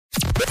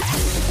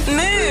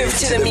Move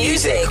to the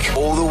music.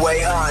 All the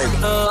way home.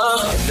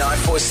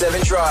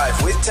 947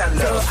 Drive with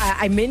Tando.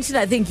 I mentioned,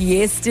 I think,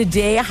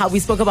 yesterday how we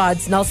spoke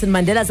about Nelson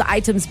Mandela's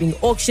items being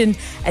auctioned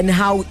and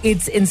how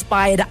it's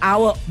inspired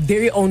our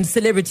very own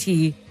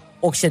celebrity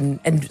auction,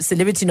 and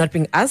celebrity not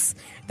being us,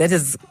 that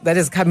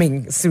is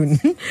coming soon.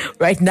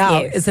 Right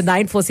now, Yes. It's a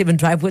 947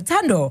 Drive with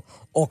Tando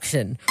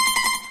auction.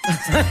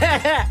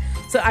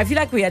 So I feel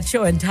like we had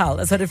show and tell.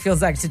 That's what it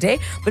feels like today.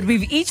 But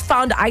we've each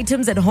found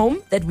items at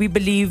home that we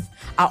believe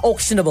are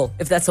auctionable,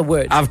 if that's a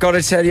word. I've got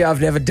to tell you,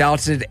 I've never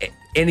doubted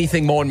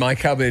anything more in my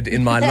cupboard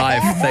in my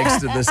life thanks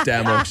to this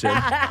damn auction.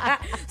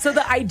 So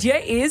the idea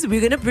is we're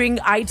going to bring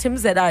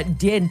items that are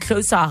dear and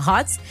close to our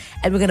hearts,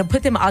 and we're going to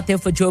put them out there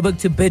for Joburg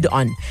to bid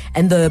on.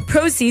 And the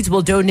proceeds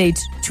will donate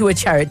to a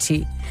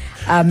charity.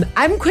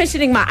 I'm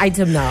questioning my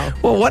item now.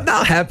 Well, what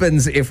now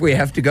happens if we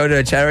have to go to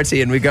a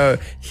charity and we go,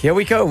 here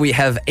we go, we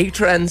have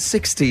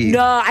 8.60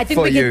 No, I think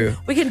for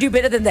we can do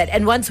better than that.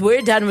 And once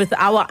we're done with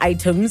our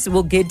items,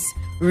 we'll get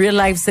real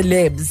life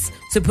celebs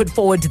to put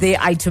forward their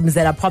items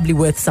that are probably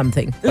worth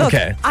something. Look,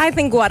 Okay. I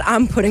think what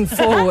I'm putting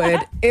forward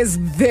is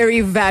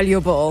very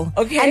valuable.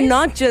 Okay. And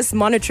not just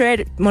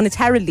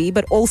monetarily,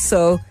 but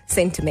also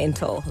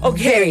sentimental.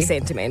 Okay. Very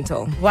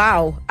sentimental.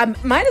 Wow.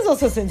 Mine is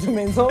also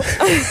sentimental.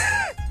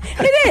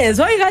 It is.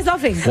 Why are you guys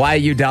laughing? Why are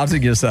you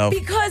doubting yourself?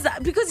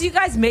 Because you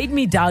guys made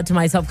me doubt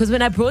myself. Because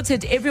when I brought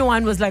it,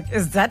 everyone was like,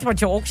 is that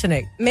what you're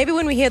auctioning? Maybe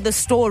when we hear the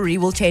story,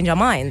 we'll change our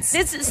minds.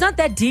 It's not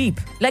that deep.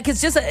 Like,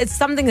 it's just, it's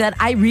something that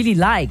I really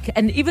like.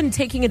 And even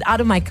taking it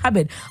out of my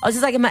cupboard, I was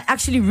just like, am I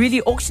actually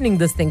really auctioning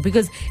this thing?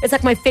 Because it's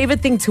like my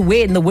favorite thing to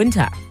wear in the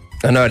winter.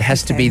 I know it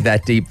has to be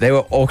that deep. They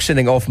were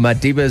auctioning off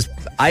Madiba's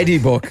ID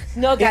book.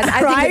 No, guys,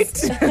 I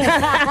think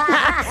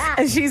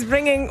And she's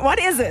bringing, what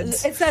is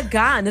it? it's a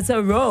gown. It's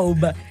a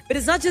robe. But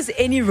it's not just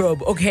any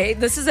robe, okay?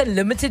 This is a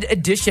limited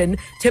edition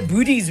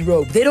Tabudi's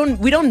robe.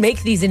 We don't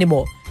make these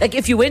anymore. Like,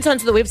 if you went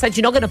onto the website,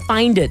 you're not going to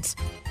find it.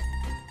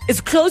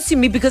 It's close to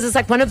me because it's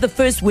like one of the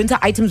first winter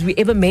items we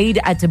ever made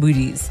at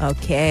Tabudi's.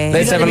 Okay.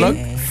 Let's know have a what look.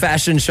 I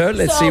Fashion show.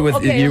 Let's So, see with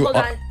okay, you. hold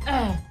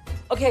on.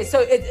 Okay,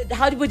 so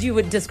how would you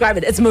describe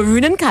it? It's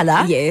maroon in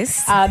color.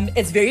 Yes.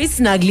 It's very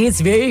snuggly. It's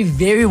very,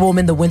 very warm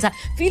in the winter.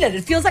 Feel it.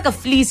 It feels like a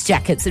fleece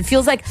jacket. It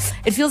feels like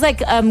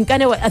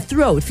kind of a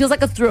throw. It feels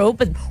like a throw,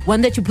 but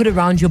one that you put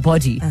around your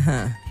body.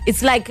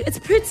 It's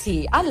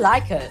pretty. I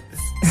like it.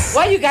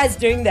 Why are you guys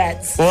doing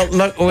that? Well,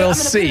 look, we'll gonna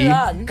see, put it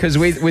on. because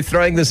we're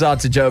throwing this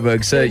out to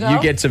Joburg, so There you go.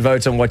 you get to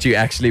vote on what you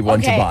actually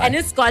want to buy. And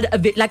it's got a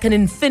bit like an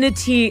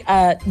infinity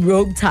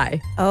robe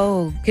tie.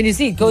 Oh. Can you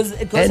see? It goes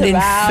An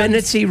around.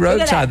 infinity Look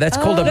robe at tie. that. That's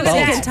called a look at So you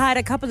that. can belt. tie it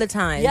a couple of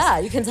times. Yeah,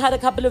 you can tie it a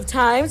couple of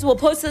times. We'll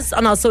post this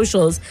on our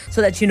socials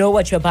so that you know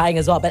what you're buying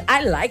as well. But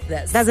I like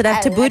this. Does it have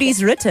I like Tabudi's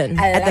it. written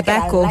I at the like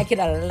back? it. I or- like it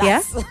a lot.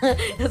 Yeah?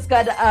 It's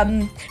got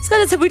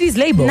a Tabudi's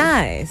label.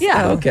 Nice.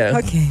 Yeah. Oh, Okay.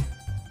 Okay.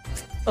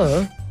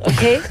 Oh,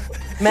 okay.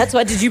 Matt,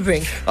 what did you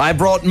bring? I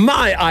brought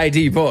my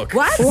ID book.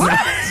 What?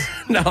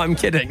 No, I'm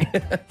kidding.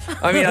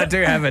 I mean, I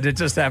do have it. It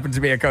just happened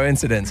to be a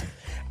coincidence.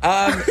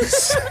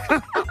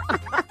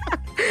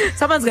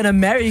 Someone's gonna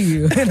marry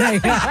you. Gonna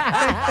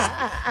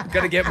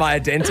get my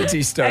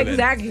identity stolen.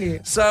 Exactly.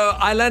 So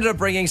I landed up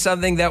bringing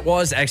something that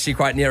was actually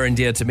quite near and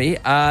dear to me.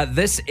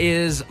 This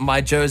is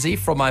my jersey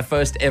from my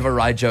first ever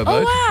ride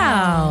Joburg. Oh,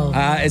 wow.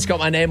 It's got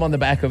my name on the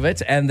back of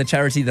it and the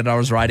charity that I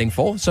was riding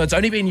for. So it's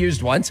only been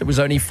used once. It was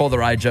only for the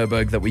ride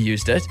Joburg that we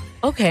used it.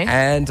 Okay.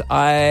 And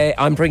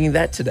I'm bringing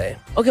that today.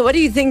 Okay, what do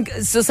you think?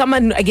 So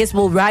someone, I guess,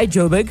 will ride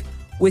Joburg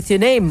with your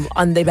name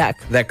on their back.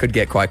 That could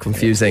get quite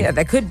confusing. Yeah,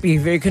 that could be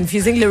very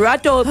confusing.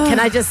 Lerato, can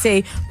I just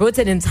say, brought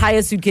an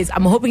entire suitcase.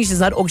 I'm hoping she's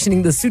not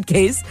auctioning the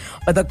suitcase,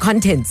 but the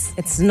contents.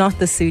 It's not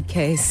the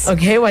suitcase.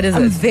 Okay, what is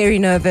I'm it? very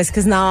nervous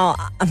because now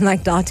I'm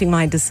like doubting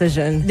my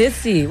decision. Let's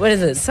see. What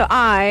is it? So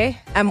I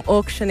am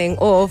auctioning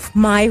off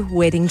my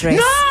wedding dress.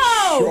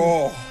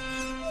 No!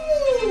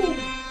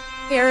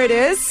 Here it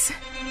is.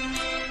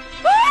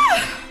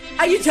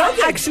 Are you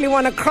joking? I actually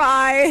want to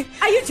cry.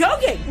 Are you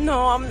joking?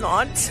 No, I'm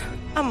not.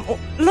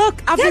 Look,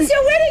 That's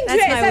your wedding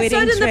dress. my I wedding saw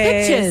it in the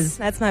dress. pictures.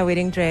 That's my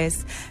wedding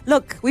dress.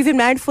 Look, we've been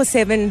married for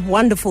 7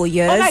 wonderful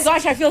years. Oh my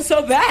gosh, I feel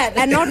so bad.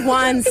 And not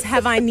once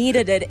have I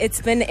needed it.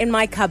 It's been in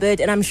my cupboard,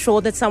 and I'm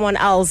sure that someone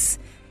else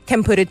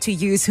can put it to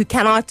use who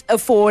cannot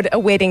afford a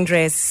wedding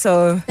dress.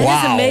 So That is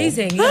Wow.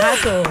 amazing.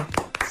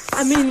 Lerato.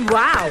 I mean,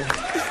 wow.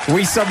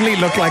 We suddenly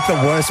look like the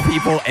worst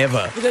people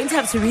ever. We're going to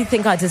have to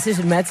rethink our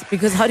decision, Matt,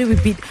 because how do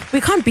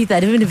we can't beat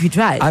that even if you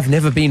tried. I've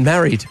never been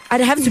married.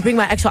 I'd have to bring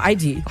my actual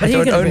ID. What I are you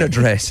don't gonna own bring? a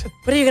dress.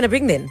 What are you going to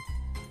bring then?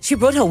 She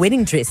brought her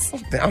wedding dress.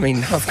 I mean,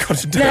 I've got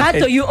to do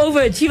Lerato, it. you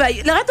overachiever.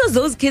 Lerato's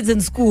those kids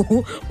in school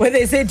where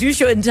they say do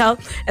show and tell,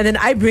 and then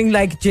I bring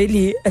like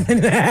jelly. And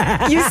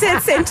then you said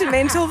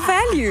sentimental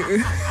value.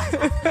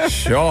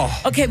 Sure.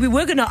 Okay, we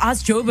were going to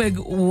ask Joburg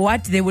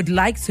what they would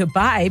like to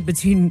buy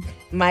between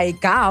my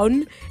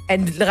gown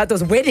and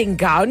Lerato's wedding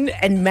gown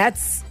and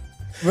Matt's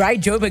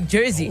Right Joburg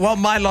jersey. Well,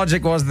 my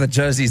logic was the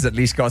jersey's at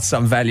least got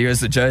some value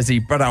as a jersey,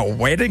 but a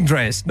wedding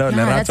dress. No, Nah,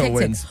 that's Lerato hectic.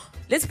 wins.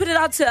 let's put it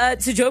out to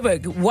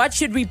Joburg. What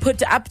should we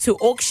put up to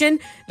auction?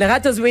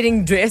 Lerato's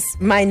wedding dress,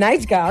 my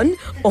nightgown,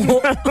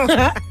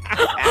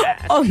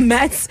 or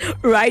Matt's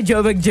Rye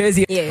Joburg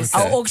jersey. Yes.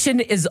 Our auction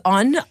is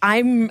on.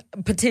 I'm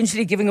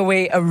potentially giving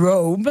away a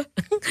robe.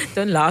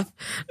 Don't laugh.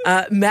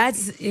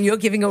 Matt, you're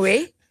giving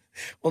away?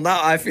 Well, now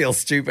I feel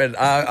stupid.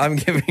 I'm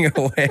giving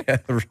away a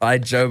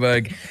Ride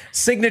Joburg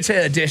signature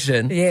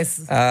edition. Yes.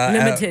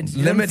 Limited.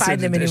 You don't Limited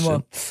find them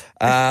edition.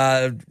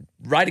 anymore.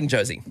 Riding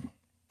jersey.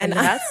 And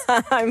that's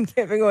I'm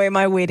giving away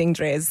my wedding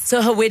dress.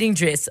 so her wedding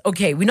dress.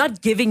 Okay, we're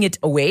not giving it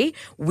away.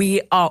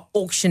 We are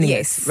auctioning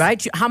Yes. it,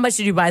 right? How much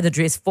did you buy the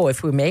dress for,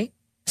 if we may?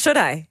 Should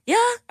I? Yeah.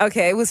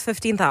 Okay, it was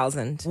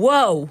 15,000.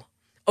 Whoa.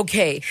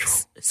 Okay.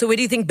 So where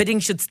do you think bidding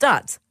should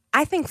start?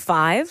 I think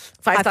 5,000.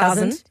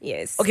 5,000?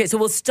 Yes. Okay, so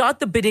we'll start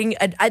the bidding.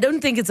 I don't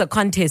think it's a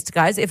contest,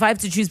 guys. If I have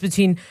to choose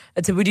between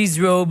a Tabudi's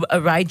robe,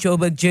 a Ride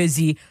Joburg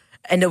jersey,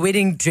 and a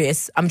wedding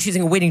dress, I'm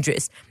choosing a wedding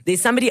dress.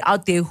 There's somebody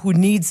out there who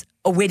needs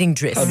a wedding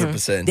dress.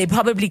 100%. They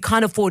probably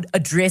can't afford a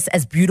dress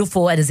as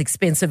beautiful and as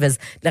expensive as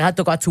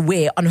Lerato got to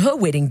wear on her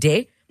wedding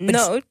day. But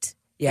Note,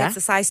 Yeah? it's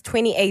a size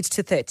 28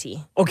 to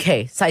 30.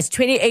 okay, size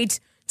 28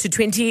 to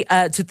 20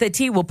 to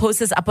 30. We'll post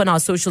this up on our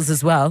socials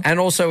as well. And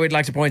also, we'd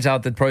like to point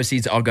out that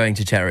proceeds are going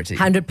to charity.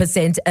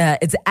 100%.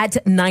 It's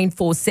at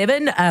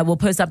 947. We'll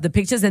post up the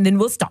pictures and then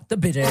we'll start the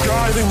bidding.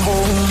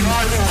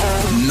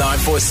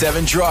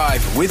 947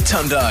 Drive with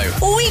Tundo.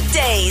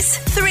 Weekdays,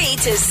 3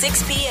 to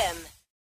 6 p.m.